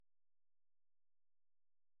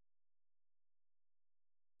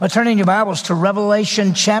Well, turning your Bibles to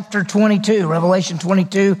Revelation chapter 22. Revelation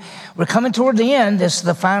 22. We're coming toward the end. This is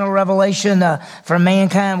the final revelation for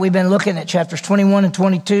mankind. We've been looking at chapters 21 and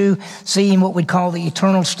 22, seeing what we call the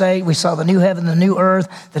eternal state. We saw the new heaven, the new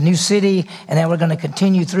earth, the new city, and then we're going to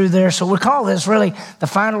continue through there. So we call this really the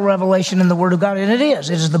final revelation in the Word of God, and it is.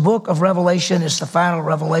 It is the book of Revelation. It's the final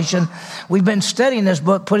revelation. We've been studying this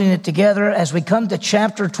book, putting it together. As we come to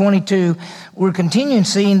chapter 22, we're continuing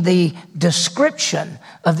seeing the description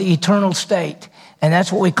of the eternal state. And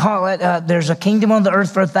that's what we call it. There's a kingdom on the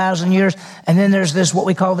earth for 1,000 years. And then there's this, what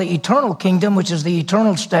we call the eternal kingdom, which is the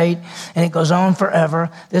eternal state. And it goes on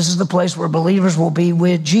forever. This is the place where believers will be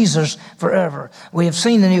with Jesus forever. We have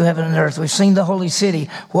seen the new heaven and earth. We've seen the holy city.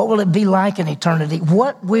 What will it be like in eternity?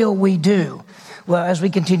 What will we do? Well, as we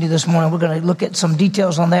continue this morning, we're going to look at some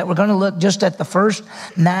details on that. We're going to look just at the first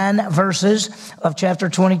 9 verses of chapter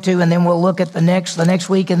 22, and then we'll look at the next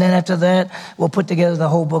week, and then after that, we'll put together the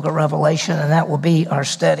whole book of Revelation, and that will be our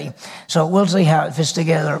study. So we'll see how it fits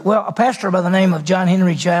together. Well, a pastor by the name of John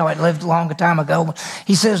Henry Jowett lived a long time ago.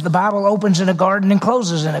 He says the Bible opens in a garden and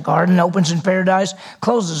closes in a garden, opens in paradise,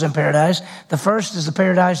 closes in paradise. The first is the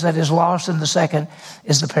paradise that is lost, and the second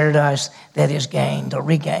is the paradise that is gained or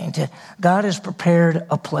regained. God has prepared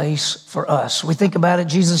a place for us. We think about it.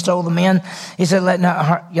 Jesus told the men, he said, let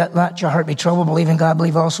not your heart be troubled. Believe in God,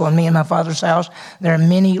 believe also in me and my Father's house. There are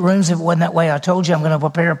many rooms. If it wasn't that way, I told you I'm going to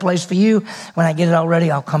prepare a place for you. When I get it all ready,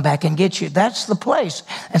 I'll come back and get you. That's the place.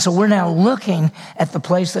 And so we're now looking at the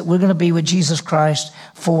place that we're going to be with Jesus Christ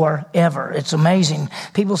forever. It's amazing.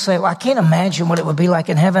 People say, well, I can't imagine what it would be like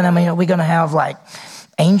in heaven. I mean, are we going to have like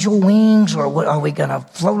angel wings, or what, are we going to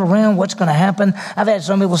float around? What's going to happen? I've had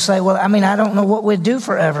some people say, well, I mean, I don't know what we'd do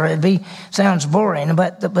forever. Sounds boring,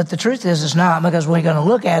 but the truth is it's not, because we're going to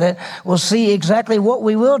look at it. We'll see exactly what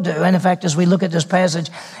we will do. And in fact, as we look at this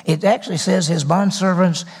passage, it actually says his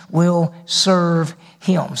bondservants will serve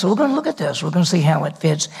him. So we're going to look at this. We're going to see how it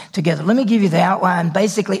fits together. Let me give you the outline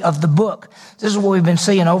basically of the book. This is what we've been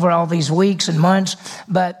seeing over all these weeks and months.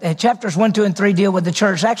 But chapters 1, 2, and 3 deal with the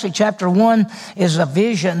church. Actually, chapter 1 is a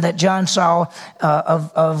vision that John saw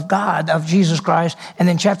of God, of Jesus Christ. And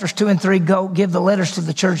then chapters 2 and 3 give the letters to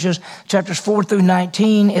the churches. Chapters 4 through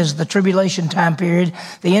 19 is the tribulation time period.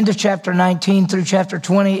 The end of chapter 19 through chapter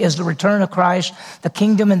 20 is the return of Christ, the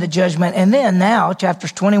kingdom and the judgment. And then now,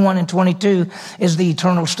 chapters 21 and 22 is the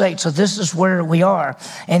eternal state. So this is where we are.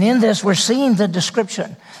 And in this, we're seeing the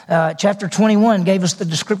description. Chapter 21 gave us the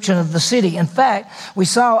description of the city. In fact, we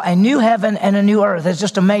saw a new heaven and a new earth. It's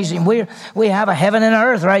just amazing. We have a heaven and an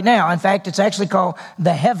earth right now. In fact, it's actually called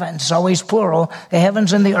the heavens. It's always plural, the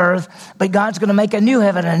heavens and the earth. But God's going to make a new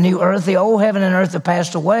heaven and a new earth. The old heaven and earth have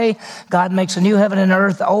passed away. God makes a new heaven and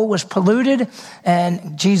earth. The old was polluted,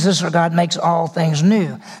 and Jesus, or God, makes all things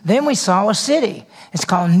new. Then we saw a city. It's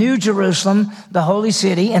called New Jerusalem, the holy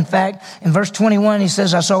city. In fact, in verse 21, he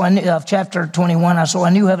says, chapter 21, I saw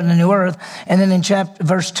a new heaven and a new earth. And then in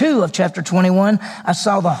verse 2 of chapter 21, I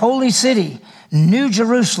saw the holy city, New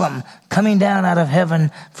Jerusalem, coming down out of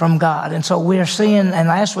heaven from God. And so we're seeing, and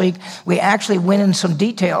last week we actually went in some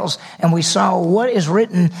details and we saw what is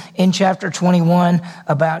written in chapter 21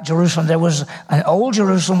 about Jerusalem. There was an old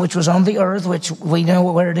Jerusalem, which was on the earth, which we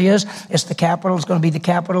know where it is. It's the capital. It's going to be the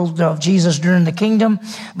capital of Jesus during the kingdom.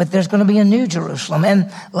 But there's going to be a new Jerusalem.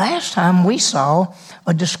 And last time we saw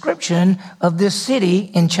a description of this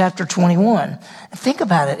city in chapter 21. Think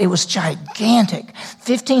about it. It was gigantic,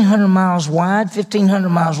 1,500 miles wide, 1,500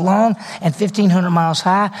 miles long, and 1,500 miles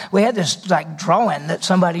high. We had this drawing that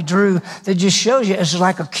somebody drew that just shows you, it's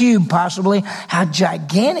like a cube possibly, how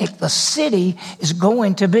gigantic the city is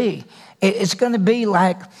going to be. It's going to be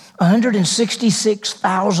like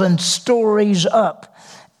 166,000 stories up.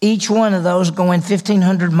 Each one of those going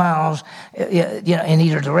 1,500 miles, in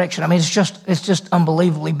either direction. I mean, it's just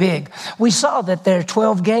unbelievably big. We saw that there are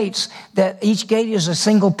 12 gates, that each gate is a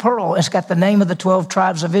single pearl. It's got the name of the 12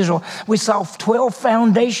 tribes of Israel. We saw 12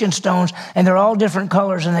 foundation stones, and they're all different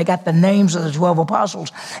colors, and they got the names of the 12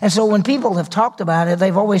 apostles. And so when people have talked about it,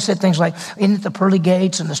 they've always said things like, isn't it the pearly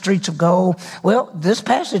gates and the streets of gold? Well, this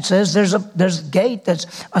passage says there's a gate that's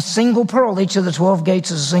a single pearl. Each of the 12 gates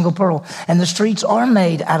is a single pearl, and the streets are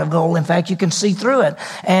made out of gold. In fact, you can see through it.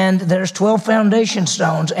 And there's 12 foundation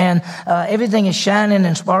stones, and everything is shining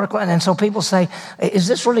and sparkling. And so people say, is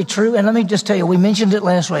this really true? And let me just tell you, we mentioned it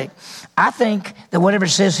last week. I think that whatever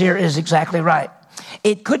it says here is exactly right.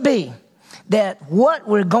 It could be that what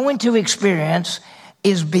we're going to experience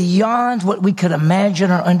is beyond what we could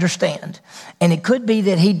imagine or understand. And it could be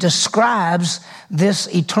that he describes this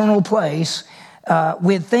eternal place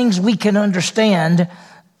with things we can understand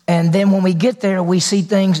And then when we get there, we see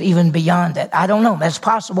things even beyond that. I don't know. That's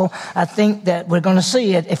possible. I think that we're going to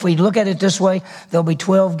see it. If we look at it this way, there'll be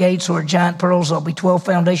 12 gates or giant pearls. There'll be 12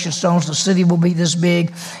 foundation stones. The city will be this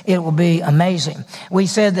big. It will be amazing. We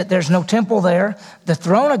said that there's no temple there. The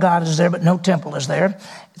throne of God is there, but no temple is there.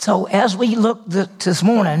 So as we look this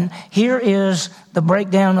morning, here is the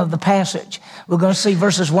breakdown of the passage. We're going to see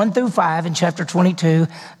verses 1 through 5 in chapter 22.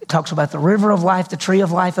 It talks about the river of life, the tree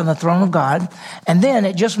of life, and the throne of God. And then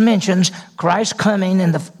it just mentions Christ coming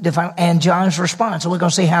and John's response. So we're going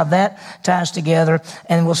to see how that ties together,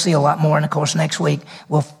 and we'll see a lot more. And, of course, next week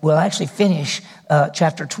we'll actually finish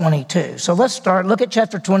chapter 22. So let's start. Look at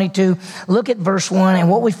chapter 22. Look at verse 1, and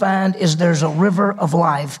what we find is there's a river of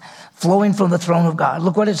life flowing from the throne of God.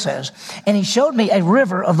 Look what it says. And he showed me a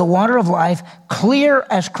river of the water of life, clear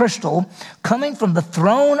as crystal, coming from the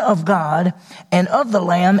throne of God and of the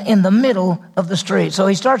Lamb in the middle of the street. So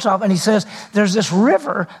he starts off and he says, there's this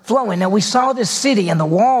river flowing. Now we saw this city and the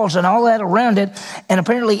walls and all that around it. And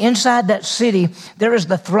apparently inside that city, there is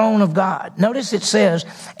the throne of God. Notice it says,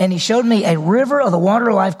 and he showed me a river of the water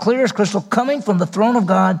of life, clear as crystal, coming from the throne of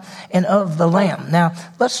God and of the Lamb. Now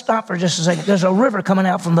let's stop for just a second. There's a river coming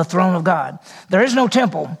out from the throne of God. There is no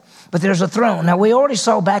temple, but there's a throne. Now, we already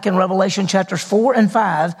saw back in Revelation chapters 4 and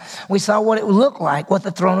 5, we saw what it would look like, what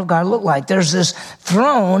the throne of God looked like. There's this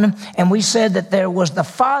throne, and we said that there was the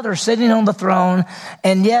Father sitting on the throne,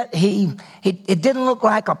 and yet it didn't look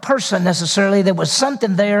like a person necessarily. There was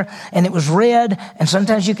something there, and it was red, and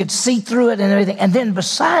sometimes you could see through it and everything. And then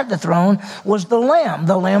beside the throne was the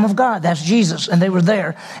Lamb of God. That's Jesus, and they were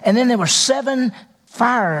there. And then there were 7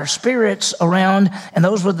 fire spirits around, and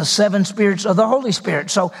those were the 7 spirits of the Holy Spirit.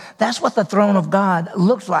 So that's what the throne of God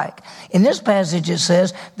looks like. In this passage, it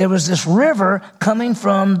says there was this river coming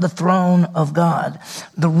from the throne of God.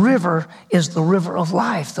 The river is the river of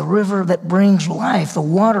life, the river that brings life, the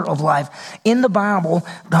water of life. In the Bible,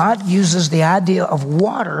 God uses the idea of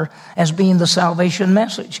water as being the salvation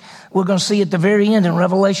message. We're going to see at the very end in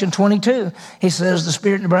Revelation 22, he says, the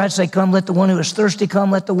Spirit and the bride say, come, let the one who is thirsty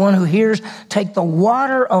come, let the one who hears take the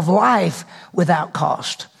water of life without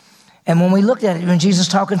cost. And when we looked at it, when Jesus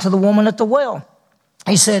talking to the woman at the well,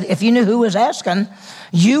 he said, if you knew who was asking,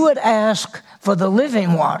 you would ask for the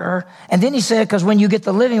living water. And then he said, because when you get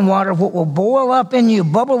the living water, what will boil up in you,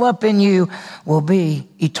 bubble up in you, will be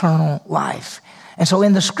eternal life. And so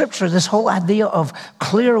in the scripture, this whole idea of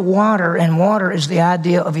clear water, and water is the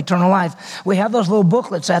idea of eternal life. We have those little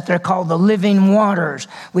booklets out there called the Living Waters.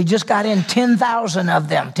 We just got in 10,000 of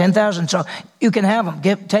them, 10,000. So you can have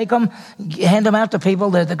them, take them, hand them out to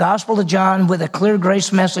people. They're the Gospel of John with a clear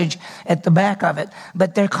grace message at the back of it.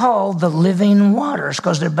 But they're called the Living Waters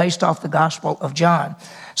because they're based off the Gospel of John.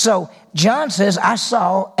 So John says, I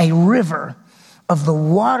saw a river of the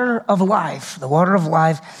water of life. The water of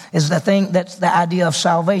life is the thing, that's the idea of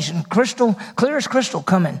salvation. Crystal, clear as crystal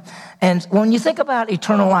coming. And when you think about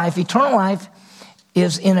eternal life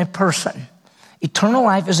is in a person. Eternal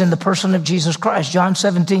life is in the person of Jesus Christ. John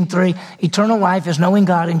 17:3, eternal life is knowing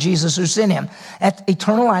God and Jesus who sent him.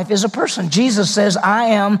 Eternal life is a person. Jesus says, I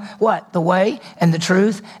am what? The way and the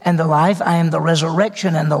truth and the life. I am the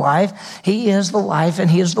resurrection and the life. He is the life and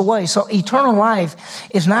he is the way. So eternal life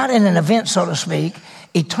is not in an event, so to speak.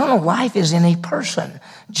 Eternal life is in a person.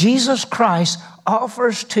 Jesus Christ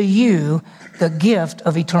offers to you the gift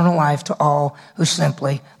of eternal life to all who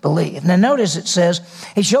simply believe. Now notice it says,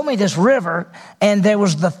 he showed me this river, and there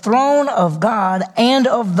was the throne of God and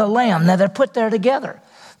of the Lamb. Now they're put there together.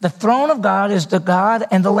 The throne of God is the God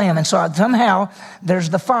and the Lamb. And so somehow there's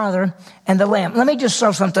the Father and the Lamb. Let me just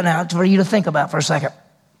throw something out for you to think about for a second.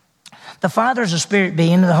 The Father is a spirit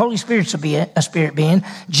being, and the Holy Spirit's a spirit being.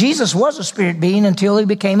 Jesus was a spirit being until he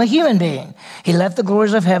became a human being. He left the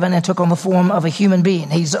glories of heaven and took on the form of a human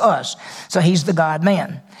being. He's us. So he's the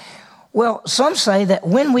God-man. Well, some say that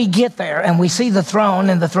when we get there and we see the throne,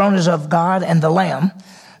 and the throne is of God and the Lamb,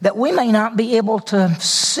 that we may not be able to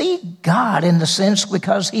see God in the sense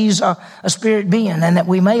because he's a spirit being, and that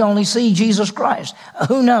we may only see Jesus Christ.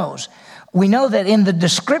 Who knows? We know that in the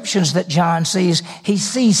descriptions that John sees, he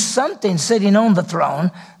sees something sitting on the throne.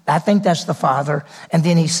 I think that's the Father, and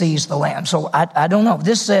then he sees the Lamb. So I don't know.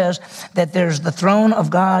 This says that there's the throne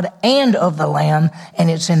of God and of the Lamb, and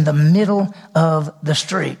it's in the middle of the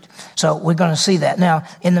street. So we're going to see that. Now,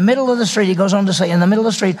 in the middle of the street, he goes on to say, in the middle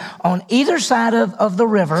of the street, on either side of the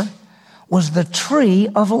river was the tree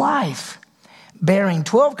of life, bearing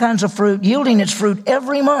 12 kinds of fruit, yielding its fruit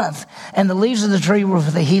every month. And the leaves of the tree were for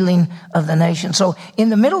the healing of the nation. So in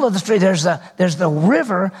the middle of the street, there's the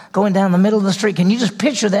river going down the middle of the street. Can you just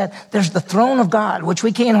picture that? There's the throne of God, which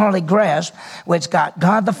we can't hardly grasp, where it's got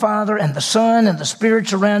God the Father and the Son and the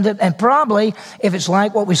spirits around it. And probably, if it's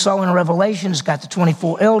like what we saw in Revelation, it's got the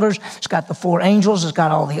 24 elders, it's got the 4 angels, it's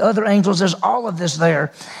got all the other angels. There's all of this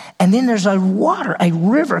there. And then there's a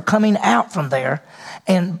river coming out from there.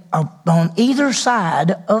 And on either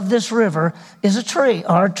side of this river is a tree,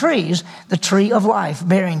 or trees, the tree of life,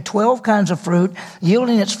 bearing 12 kinds of fruit,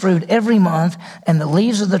 yielding its fruit every month, and the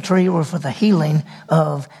leaves of the tree were for the healing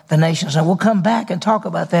of the nations. And we'll come back and talk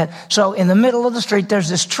about that. So in the middle of the street, there's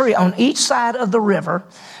this tree. On each side of the river,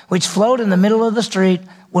 which flowed in the middle of the street,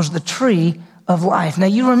 was the tree of life. Now,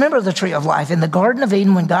 you remember the tree of life. In the Garden of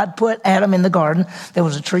Eden, when God put Adam in the garden, there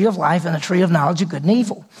was a tree of life and a tree of knowledge of good and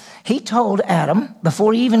evil. He told Adam,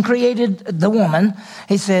 before he even created the woman,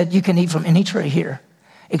 he said, you can eat from any tree here,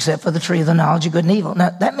 except for the tree of the knowledge of good and evil.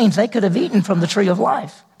 Now, that means they could have eaten from the tree of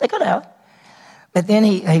life. They could have. But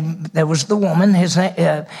then there was the woman.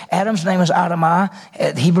 Adam's name was Adamah.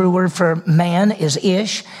 The Hebrew word for man is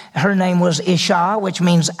Ish. Her name was Isha, which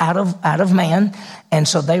means out of man. And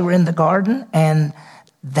so they were in the garden, and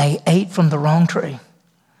they ate from the wrong tree.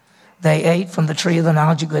 They ate from the tree of the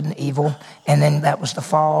knowledge of good and evil, and then that was the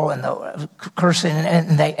fall and the cursing,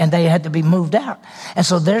 and they had to be moved out. And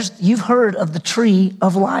so you've heard of the tree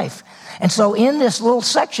of life. And so in this little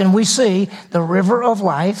section, we see the river of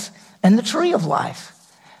life and the tree of life.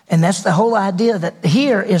 And that's the whole idea, that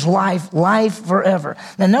here is life forever.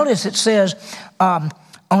 Now notice it says, on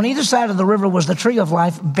either side of the river was the tree of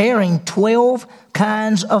life, bearing 12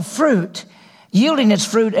 kinds of fruit, yielding its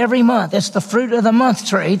fruit every month. It's the fruit of the month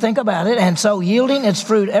tree. Think about it. And so yielding its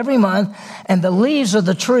fruit every month, and the leaves of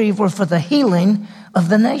the tree were for the healing of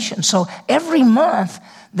the nation. So every month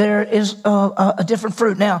there is a different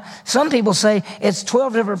fruit. Now, some people say it's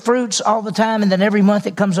 12 different fruits all the time, and then every month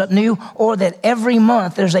it comes up new, or that every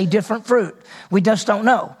month there's a different fruit. We just don't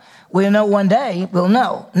know. We'll know one day. We'll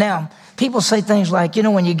know. Now, people say things like,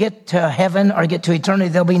 when you get to heaven or get to eternity,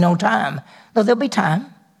 there'll be no time. No, there'll be time.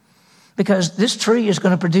 Because this tree is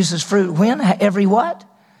going to produce its fruit when? Every what?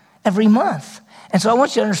 Every month. And so I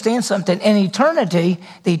want you to understand something. In eternity,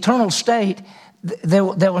 the eternal state, there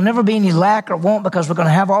will never be any lack or want, because we're going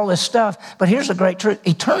to have all this stuff. But here's the great truth.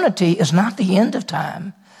 Eternity is not the end of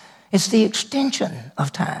time. It's the extension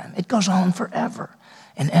of time. It goes on forever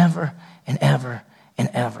and ever and ever and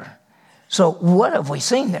ever. So what have we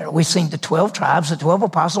seen there? We've seen the 12 tribes, the 12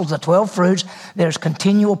 apostles, the 12 fruits. There's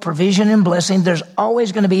continual provision and blessing. There's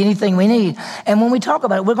always going to be anything we need. And when we talk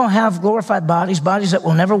about it, we're going to have glorified bodies that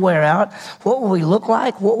will never wear out. What will we look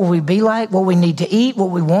like? What will we be like? What we need to eat?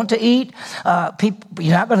 What we want to eat?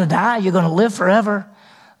 You're not going to die. You're going to live forever.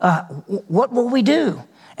 What will we do?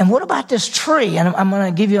 And what about this tree? And I'm going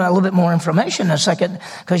to give you a little bit more information in a second,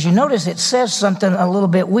 because you notice it says something a little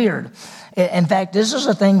bit weird. In fact, this is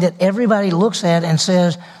a thing that everybody looks at and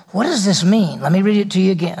says, what does this mean? Let me read it to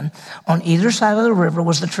you again. On either side of the river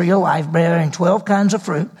was the tree of life, bearing 12 kinds of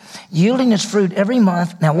fruit, yielding its fruit every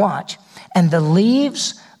month. Now watch. And the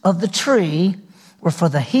leaves of the tree were for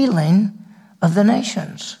the healing of the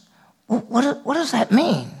nations. What does that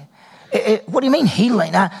mean? What do you mean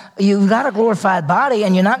healing? You've got a glorified body,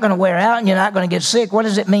 and you're not going to wear out, and you're not going to get sick. What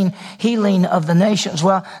does it mean, healing of the nations?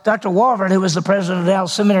 Well, Dr. Walford, who was the president of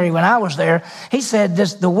Dallas Seminary when I was there, he said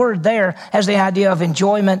the word there has the idea of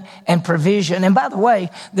enjoyment and provision. And by the way,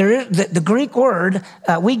 there is the Greek word,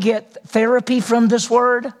 we get therapy from this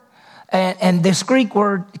word. And this Greek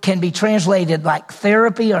word can be translated like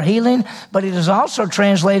therapy or healing, but it is also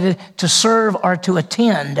translated to serve or to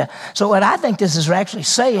attend. So what I think this is actually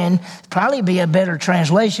saying, probably be a better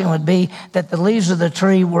translation, would be that the leaves of the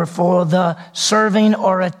tree were for the serving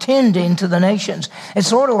or attending to the nations. It's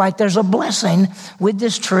sort of like there's a blessing with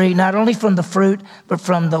this tree, not only from the fruit, but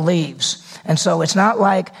from the leaves. And so it's not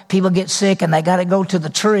like people get sick and they got to go to the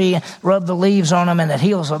tree and rub the leaves on them and it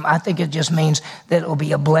heals them. I think it just means that it will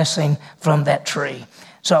be a blessing from that tree.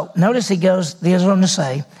 So notice he goes on to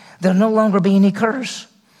say, there'll no longer be any curse.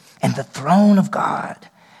 And the throne of God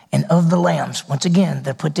and of the Lambs, once again,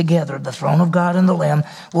 they're put together, the throne of God and the Lamb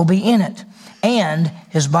will be in it. And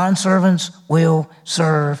his bondservants will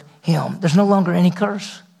serve him. There's no longer any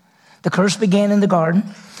curse. The curse began in the garden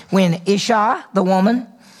when Isha, the woman,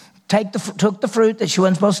 took the fruit that she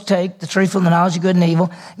wasn't supposed to take, the tree from the knowledge of good and evil,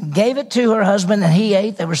 gave it to her husband, and he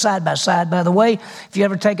ate. They were side by side. By the way, if you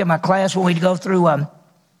ever taken my class when we'd go through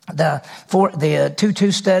the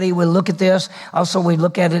 2-2 study, we'll look at this. Also, we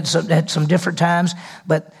look at it at some different times.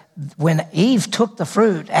 But when Eve took the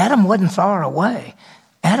fruit, Adam wasn't far away.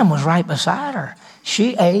 Adam was right beside her.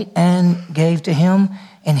 She ate and gave to him,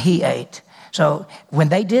 and he ate. So when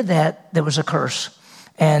they did that, there was a curse.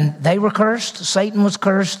 And they were cursed, Satan was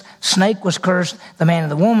cursed, snake was cursed, the man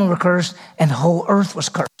and the woman were cursed, and the whole earth was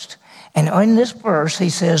cursed. And in this verse, he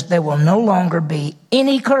says, there will no longer be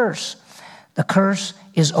any curse. The curse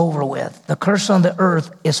is over with. The curse on the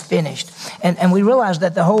earth is finished. And we realize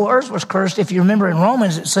that the whole earth was cursed. If you remember in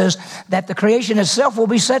Romans, it says that the creation itself will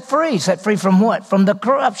be set free. Set free from what? From the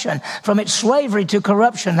corruption, from its slavery to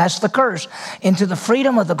corruption. That's the curse. Into the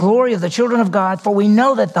freedom of the glory of the children of God. For we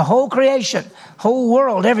know that the whole creation, whole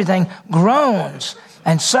world, everything groans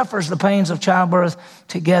and suffers the pains of childbirth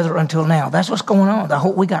together until now. That's what's going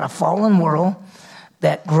on. We got a fallen world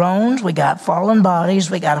that groans. We got fallen bodies.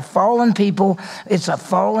 We got a fallen people. It's a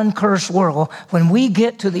fallen, cursed world. When we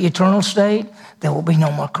get to the eternal state, there will be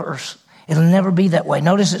no more curse. It'll never be that way.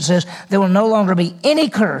 Notice it says there will no longer be any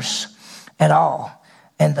curse at all.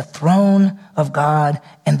 And the throne of God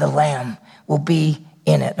and the Lamb will be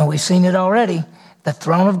in it. And we've seen it already. The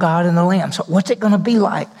throne of God and the Lamb. So what's it going to be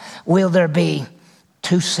like? Will there be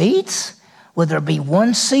 2 seats? Will there be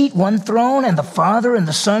 1 seat, 1 throne, and the Father and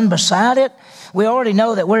the Son beside it? We already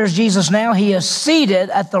know that where's Jesus now? He is seated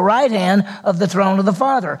at the right hand of the throne of the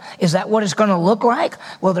Father. Is that what it's going to look like?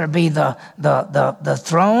 Will there be the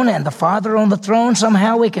throne and the Father on the throne?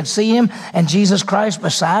 Somehow we can see him and Jesus Christ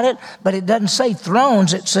beside it. But it doesn't say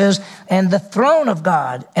thrones. It says, and the throne of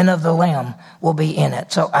God and of the Lamb will be in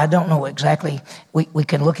it. So I don't know exactly. We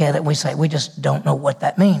can look at it and we say, we just don't know what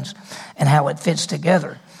that means and how it fits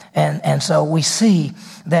together. And so we see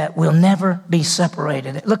that we'll never be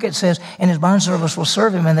separated. Look, it says, and his bondservants will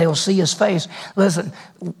serve him and they will see his face. Listen,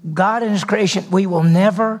 God and his creation, we will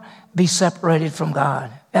never be separated from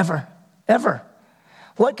God. Ever, ever.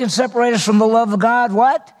 What can separate us from the love of God?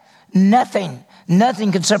 What? Nothing.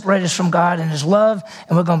 Nothing can separate us from God and his love,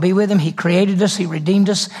 and we're going to be with him. He created us. He redeemed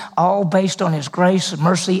us, all based on his grace,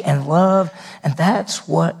 mercy, and love. And that's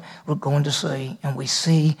what we're going to see. And we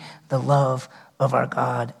see the love of our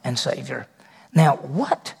God and Savior. Now,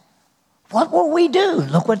 what will we do?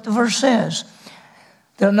 Look what the verse says.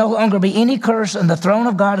 There'll no longer be any curse, and the throne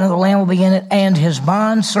of God and the Lamb will be in it, and his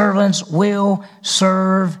bondservants will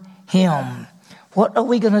serve him. What are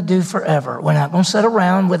we going to do forever? We're not going to sit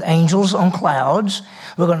around with angels on clouds.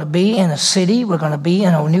 We're going to be in a city. We're going to be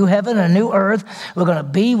in a new heaven and a new earth. We're going to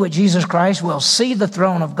be with Jesus Christ. We'll see the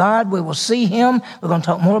throne of God. We will see him. We're going to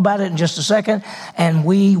talk more about it in just a second. And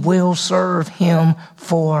we will serve him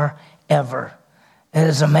forever. It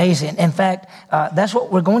is amazing. In fact, that's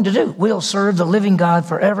what we're going to do. We'll serve the living God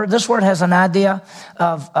forever. This word has an idea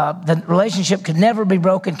of the relationship can never be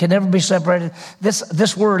broken, can never be separated.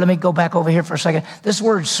 This word, let me go back over here for a second. This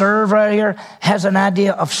word serve right here has an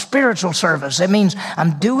idea of spiritual service. It means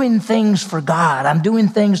I'm doing things for God. I'm doing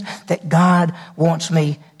things that God wants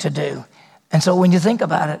me to do. And so when you think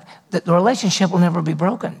about it, the relationship will never be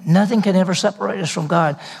broken. Nothing can ever separate us from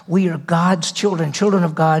God. We are God's children, children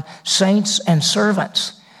of God, saints and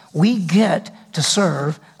servants. We get to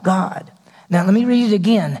serve God. Now let me read it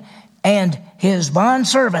again. And his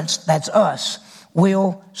bondservants, that's us,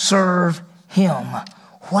 will serve him.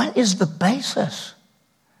 What is the basis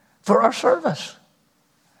for our service?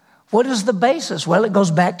 What is the basis? Well, it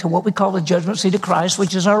goes back to what we call the judgment seat of Christ,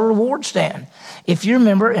 which is our reward stand. If you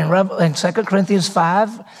remember in 2 Corinthians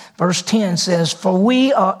 5, verse 10 says, for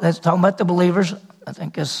we are, that's talking about the believers, I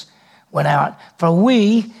think this went out, for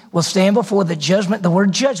we will stand before the judgment. The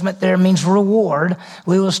word judgment there means reward.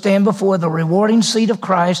 We will stand before the rewarding seat of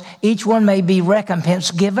Christ. Each one may be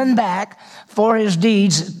recompensed, given back for his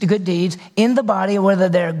deeds, good deeds, in the body, whether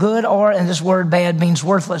they're good or, and this word bad means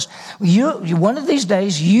worthless. One of these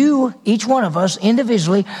days, each one of us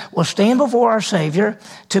individually will stand before our Savior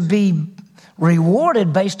to be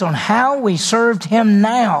rewarded based on how we served him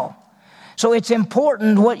now. So it's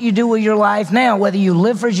important what you do with your life now, whether you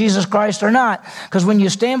live for Jesus Christ or not. Because when you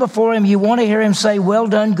stand before him, you want to hear him say, well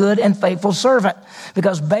done, good and faithful servant.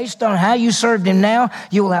 Because based on how you served him now,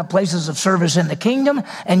 you will have places of service in the kingdom,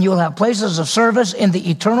 and you will have places of service in the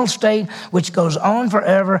eternal state, which goes on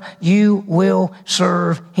forever. You will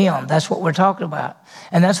serve him. That's what we're talking about.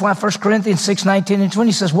 And that's why 1 Corinthians 6, 19 and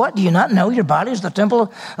 20 says, what? Do you not know your body is the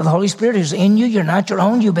temple of the Holy Spirit who's in you? You're not your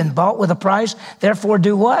own. You've been bought with a price. Therefore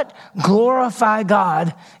do what? Glorify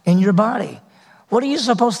God in your body. What are you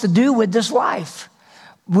supposed to do with this life?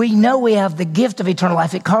 We know we have the gift of eternal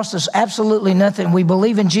life. It costs us absolutely nothing. We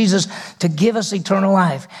believe in Jesus to give us eternal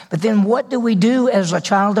life. But then what do we do as a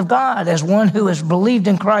child of God, as one who has believed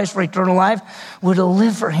in Christ for eternal life? We're to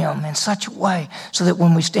live for him in such a way so that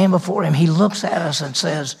when we stand before him, he looks at us and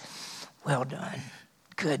says, well done,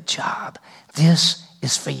 good job. This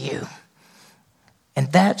is for you. And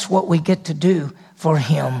that's what we get to do for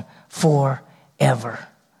him forever.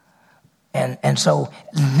 And so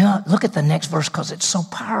look at the next verse because it's so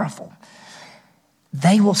powerful.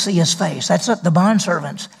 They will see his face. That's the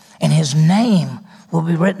bondservants. And his name will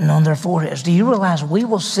be written on their foreheads. Do you realize we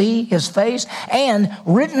will see his face? And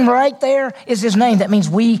written right there is his name. That means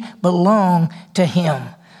we belong to him.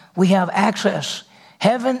 We have access.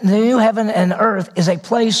 Heaven, the new heaven and earth is a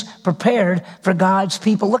place prepared for God's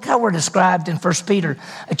people. Look how we're described in 1 Peter,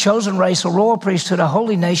 a chosen race, a royal priesthood, a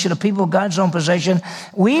holy nation, a people of God's own possession.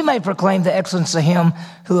 We may proclaim the excellence of him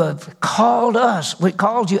who have called us. We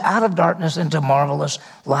called you out of darkness into marvelous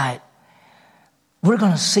light. We're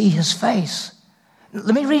going to see his face.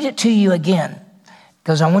 Let me read it to you again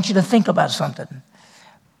because I want you to think about something.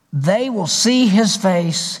 They will see his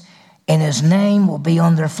face, and his name will be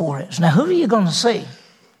on their foreheads. Now, who are you going to see?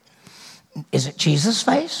 Is it Jesus'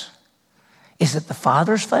 face? Is it the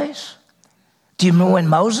Father's face? Do you remember when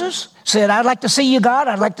Moses said, I'd like to see you, God,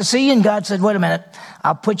 I'd like to see you? And God said, wait a minute,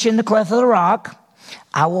 I'll put you in the cleft of the rock.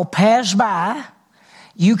 I will pass by.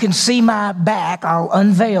 You can see my back. I'll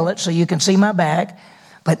unveil it so you can see my back.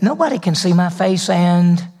 But nobody can see my face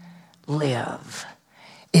and live.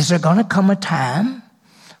 Is there going to come a time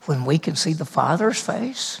when we can see the Father's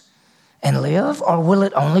face and live? Or will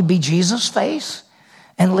it only be Jesus' face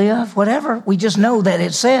and live? Whatever. We just know that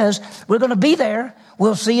it says we're going to be there.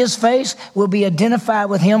 We'll see his face. We'll be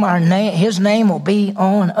identified with him. His name will be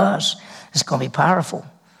on us. It's going to be powerful.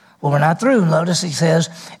 Well, we're not through. Notice he says,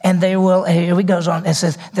 and there will, here he goes on, it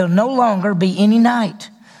says, there'll no longer be any night.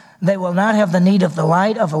 They will not have the need of the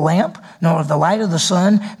light of a lamp, nor of the light of the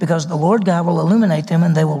sun, because the Lord God will illuminate them,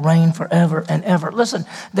 and they will reign forever and ever. Listen,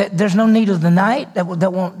 there's no need of the night. There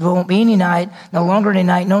won't be any night, no longer any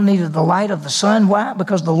night, no need of the light of the sun. Why?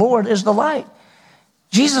 Because the Lord is the light.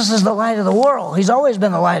 Jesus is the light of the world. He's always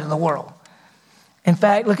been the light of the world. In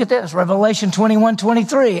fact, look at this, Revelation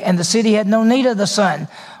 21:23, and the city had no need of the sun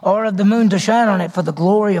or of the moon to shine on it, for the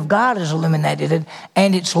glory of God has illuminated it,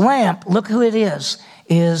 and its lamp, look who it is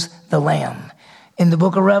the Lamb. In the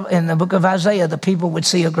book of Isaiah, the people would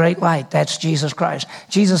see a great light. That's Jesus Christ.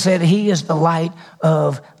 Jesus said he is the light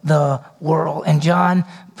of the world. In John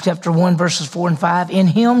chapter 1, verses 4 and 5, in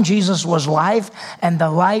him Jesus was life, and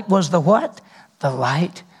the light was the what? The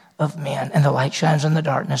light of men. And the light shines in the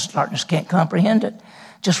darkness. Darkness can't comprehend it.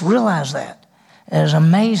 Just realize that. It is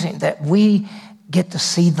amazing that we get to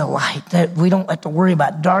see the light, that we don't have to worry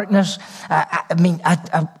about darkness.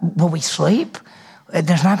 Will we sleep?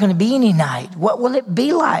 There's not going to be any night. What will it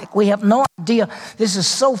be like? We have no idea. This is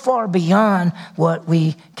so far beyond what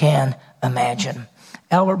we can imagine.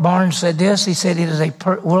 Albert Barnes said this. He said, it is a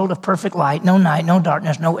world of perfect light, no night, no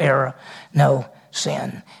darkness, no error, no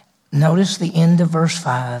sin. Notice the end of verse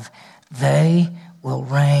 5. They will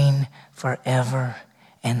reign forever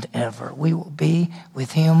and ever. We will be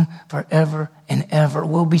with him forever and ever.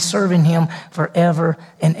 We'll be serving him forever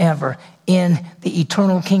and ever in the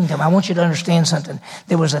eternal kingdom. I want you to understand something.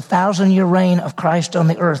 There was 1,000-year reign of Christ on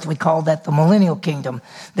the earth. We call that the millennial kingdom.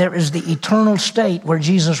 There is the eternal state where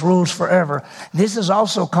Jesus rules forever. This is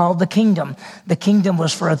also called the kingdom. The kingdom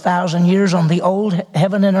was for 1,000 years on the old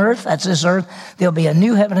heaven and earth. That's this earth. There'll be a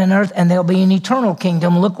new heaven and earth, and there'll be an eternal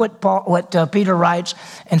kingdom. Look what Peter writes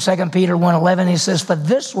in 2 Peter 1:11. He says, for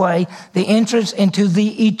this way, the entrance into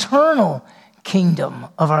the eternal kingdom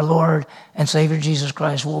of our Lord and Savior Jesus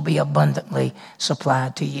Christ will be abundantly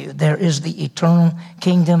supplied to you. There is the eternal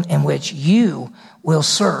kingdom in which you will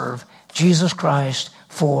serve Jesus Christ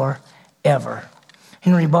forever.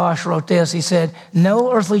 Henry Bosch wrote this. He said,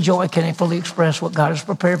 no earthly joy can fully express what God has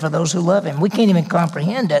prepared for those who love him. We can't even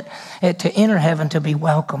comprehend it, to enter heaven, to be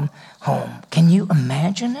welcome home. Can you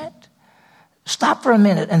imagine it? Stop for a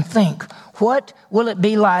minute and think. What will it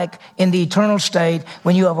be like in the eternal state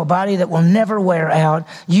when you have a body that will never wear out?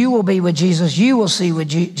 You will be with Jesus. You will see with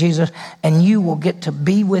Jesus, and you will get to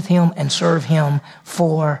be with him and serve him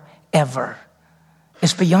forever.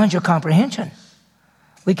 It's beyond your comprehension.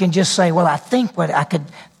 We can just say, well, I could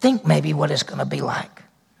think maybe what it's going to be like.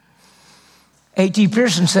 A.T.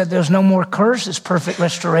 Pearson said there's no more curse. It's perfect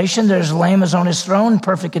restoration. There's a Lamb is on his throne,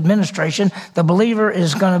 perfect administration. The believer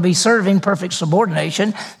is going to be serving, perfect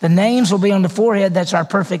subordination. The names will be on the forehead. That's our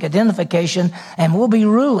perfect identification. And we'll be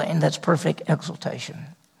ruling. That's perfect exaltation.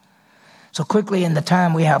 So quickly in the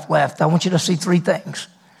time we have left, I want you to see three things.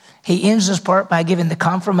 He ends this part by giving the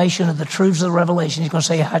confirmation of the truths of the revelation. He's going to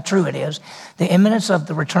say how true it is. The imminence of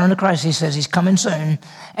the return of Christ, he says he's coming soon,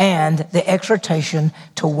 and the exhortation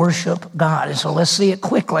to worship God. And so let's see it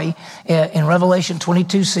quickly in Revelation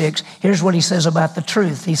 22:6. Here's what he says about the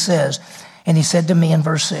truth. He says, and he said to me in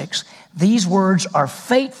verse 6, these words are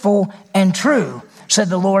faithful and true, said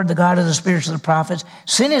the Lord, the God of the spirits of the prophets.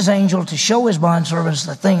 Send his angel to show his bondservants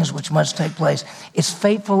the things which must take place. It's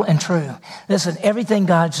faithful and true. Listen, everything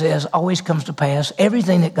God says always comes to pass.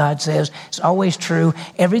 Everything that God says is always true.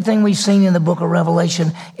 Everything we've seen in the book of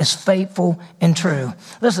Revelation is faithful and true.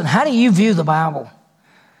 Listen, how do you view the Bible?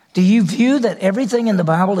 Do you view that everything in the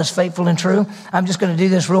Bible is faithful and true? I'm just going to do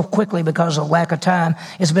this real quickly because of lack of time.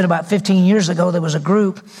 It's been about 15 years ago. There was a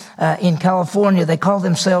group in California. They called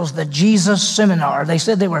themselves the Jesus Seminar. They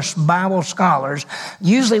said they were Bible scholars.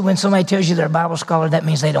 Usually when somebody tells you they're a Bible scholar, that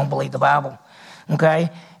means they don't believe the Bible. Okay?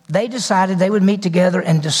 They decided they would meet together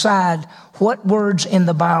and decide what words in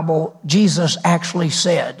the Bible Jesus actually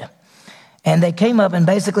said. And they came up and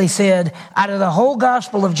basically said, out of the whole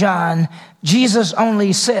Gospel of John, Jesus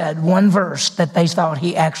only said one verse that they thought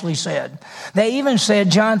he actually said. They even said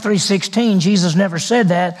John 3:16, Jesus never said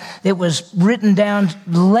that. It was written down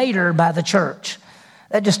later by the church.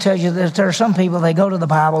 That just tells you that there are some people, they go to the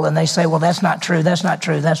Bible and they say, well, that's not true, that's not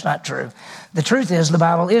true, that's not true. The truth is the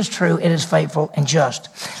Bible is true, it is faithful and just.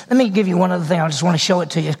 Let me give you one other thing. I just want to show it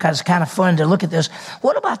to you because it's kind of fun to look at this.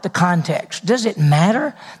 What about the context? Does it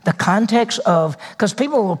matter? The context of, because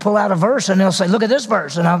people will pull out a verse and they'll say, look at this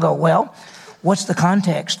verse. And I'll go, well, what's the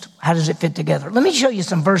context? How does it fit together? Let me show you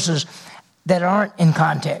some verses that aren't in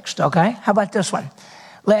context, okay? How about this one?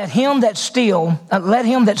 Let him that stole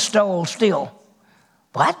steal.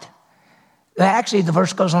 What? Actually, the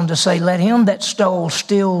verse goes on to say, let him that stole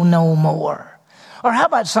steal no more. Or how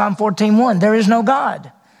about Psalm 14:1? There is no God.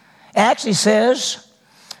 It actually says,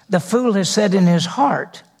 the fool has said in his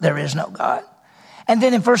heart, there is no God. And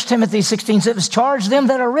then in 1 Timothy 16:6, charge them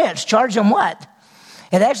that are rich. Charge them what?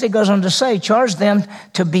 It actually goes on to say, charge them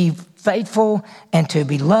to be faithful and to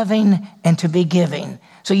be loving and to be giving.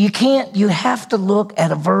 So you have to look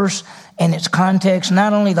at a verse and its context,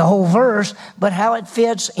 not only the whole verse, but how it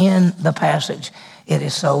fits in the passage. It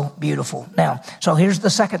is so beautiful. Now, so here's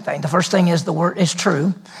the second thing. The first thing is the word is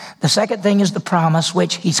true. The second thing is the promise,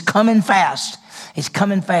 which he's coming fast. He's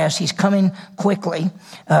coming fast. He's coming quickly.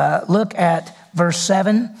 Look at verse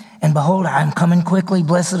 7. And behold, I am coming quickly.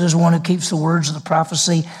 Blessed is the one who keeps the words of the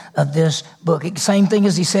prophecy of this book. Same thing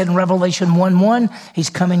as he said in Revelation 1:1.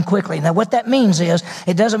 He's coming quickly. Now, what that means is,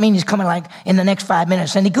 it doesn't mean he's coming like in the next 5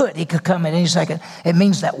 minutes. And he could come at any second. It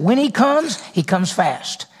means that when he comes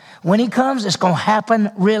fast. When he comes, it's going to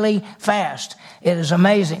happen really fast. It is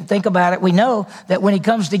amazing. Think about it. We know that when he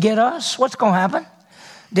comes to get us, what's going to happen?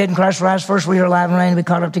 Didn't Christ rise first? We are alive and reign to be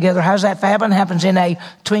caught up together. How's that happen? Happens in a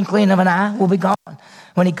twinkling of an eye. We'll be gone.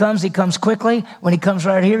 When he comes quickly. When he comes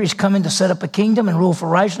right here, he's coming to set up a kingdom and rule for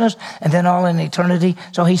righteousness, and then all in eternity.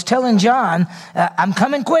 So he's telling John, I'm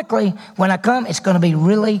coming quickly. When I come, it's going to be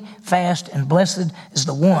really fast, and blessed is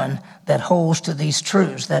the one that holds to these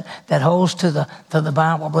truths, that holds to the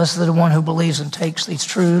Bible. Blessed is the one who believes and takes these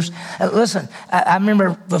truths. Listen, I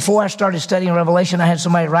remember before I started studying Revelation, I had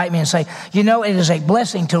somebody write me and say, it is a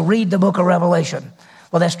blessing to read the book of Revelation.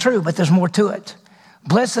 Well, that's true, but there's more to it.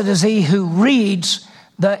 Blessed is he who reads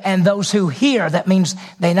and those who hear. That means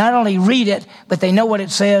they not only read it, but they know what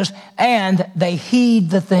it says, and they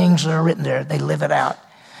heed the things that are written there. They live it out.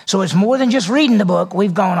 So it's more than just reading the book.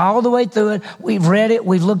 We've gone all the way through it. We've read it.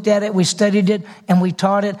 We've looked at it. We studied it, and we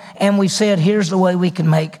taught it, and we said, here's the way we can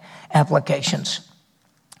make applications.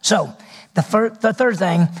 So the third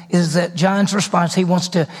thing is that John's response,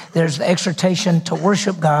 there's the exhortation to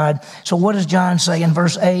worship God. So what does John say in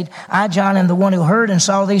verse 8? I, John, am the one who heard and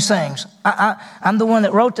saw these things. I'm the one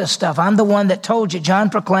that wrote this stuff. I'm the one that told you. John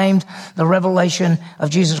proclaimed the revelation of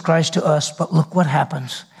Jesus Christ to us. But look what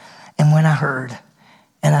happens. And when I heard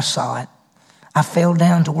and I saw it, I fell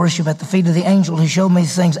down to worship at the feet of the angel who showed me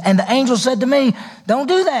these things. And the angel said to me, don't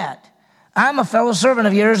do that. I'm a fellow servant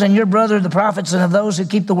of yours and your brother, the prophets, and of those who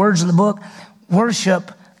keep the words of the book. Worship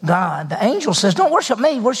God. The angel says, don't worship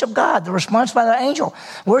me, worship God. The response by the angel,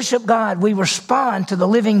 worship God. We respond to the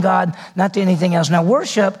living God, not to anything else. Now,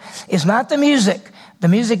 worship is not the music. The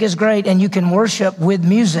music is great, and you can worship with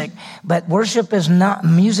music, but music is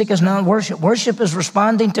not worship. Worship is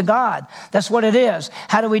responding to God. That's what it is.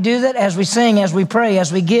 How do we do that? As we sing, as we pray,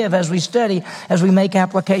 as we give, as we study, as we make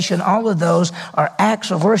application. All of those are acts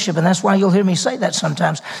of worship, and that's why you'll hear me say that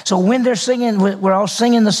sometimes. So when they're singing, we're all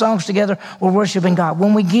singing the songs together, we're worshiping God.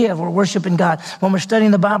 When we give, we're worshiping God. When we're studying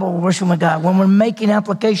the Bible, we're worshiping God. When we're making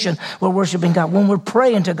application, we're worshiping God. When we're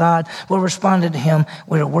praying to God, we're responding to Him,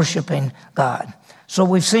 we're worshiping God. So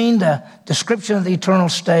we've seen the description of the eternal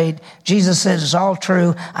state. Jesus says it's all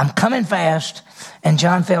true. I'm coming fast. And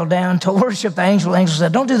John fell down to worship the angel. The angel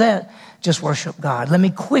said, don't do that. Just worship God. Let me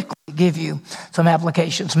quickly give you some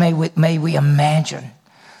applications. May we imagine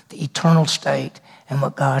the eternal state and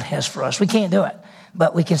what God has for us. We can't do it,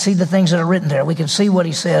 but we can see the things that are written there. We can see what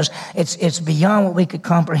He says. It's beyond what we could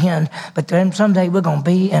comprehend. But then someday we're going to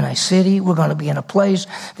be in a city. We're going to be in a place.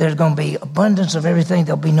 There's going to be abundance of everything.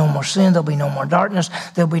 There'll be no more sin. There'll be no more darkness.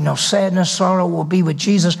 There'll be no sadness. Sorrow will be with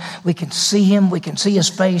Jesus. We can see Him. We can see His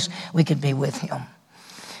face. We can be with Him.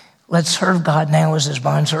 Let's serve God now as His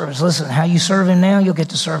bond service. Listen, how you serve Him now, you'll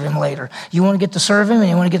get to serve Him later. You want to get to serve Him, and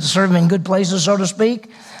you want to get to serve Him in good places, so to speak,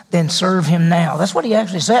 then serve Him now. That's what He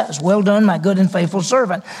actually says. Well done, my good and faithful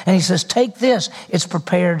servant. And He says, take this. It's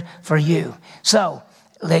prepared for you. So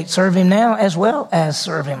let's serve Him now as well as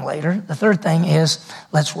serve Him later. The third thing is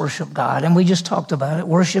let's worship God. And we just talked about it.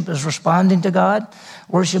 Worship is responding to God.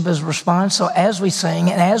 Worship is response. So as we sing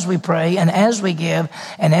and as we pray and as we give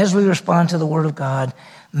and as we respond to the Word of God,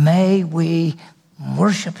 may we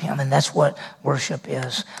worship Him. And that's what worship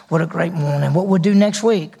is. What a great morning. What we'll do next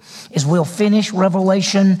week is we'll finish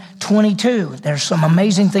Revelation 22. There's some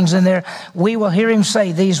amazing things in there. We will hear Him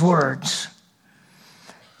say these words.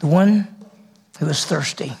 The one who is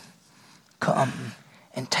thirsty, come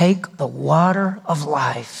and take the water of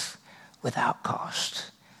life without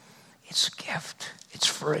cost. It's a gift. It's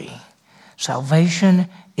free. Salvation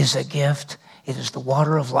is a gift. It is the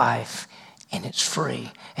water of life, and it's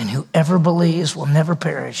free. And whoever believes will never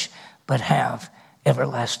perish, but have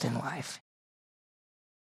everlasting life.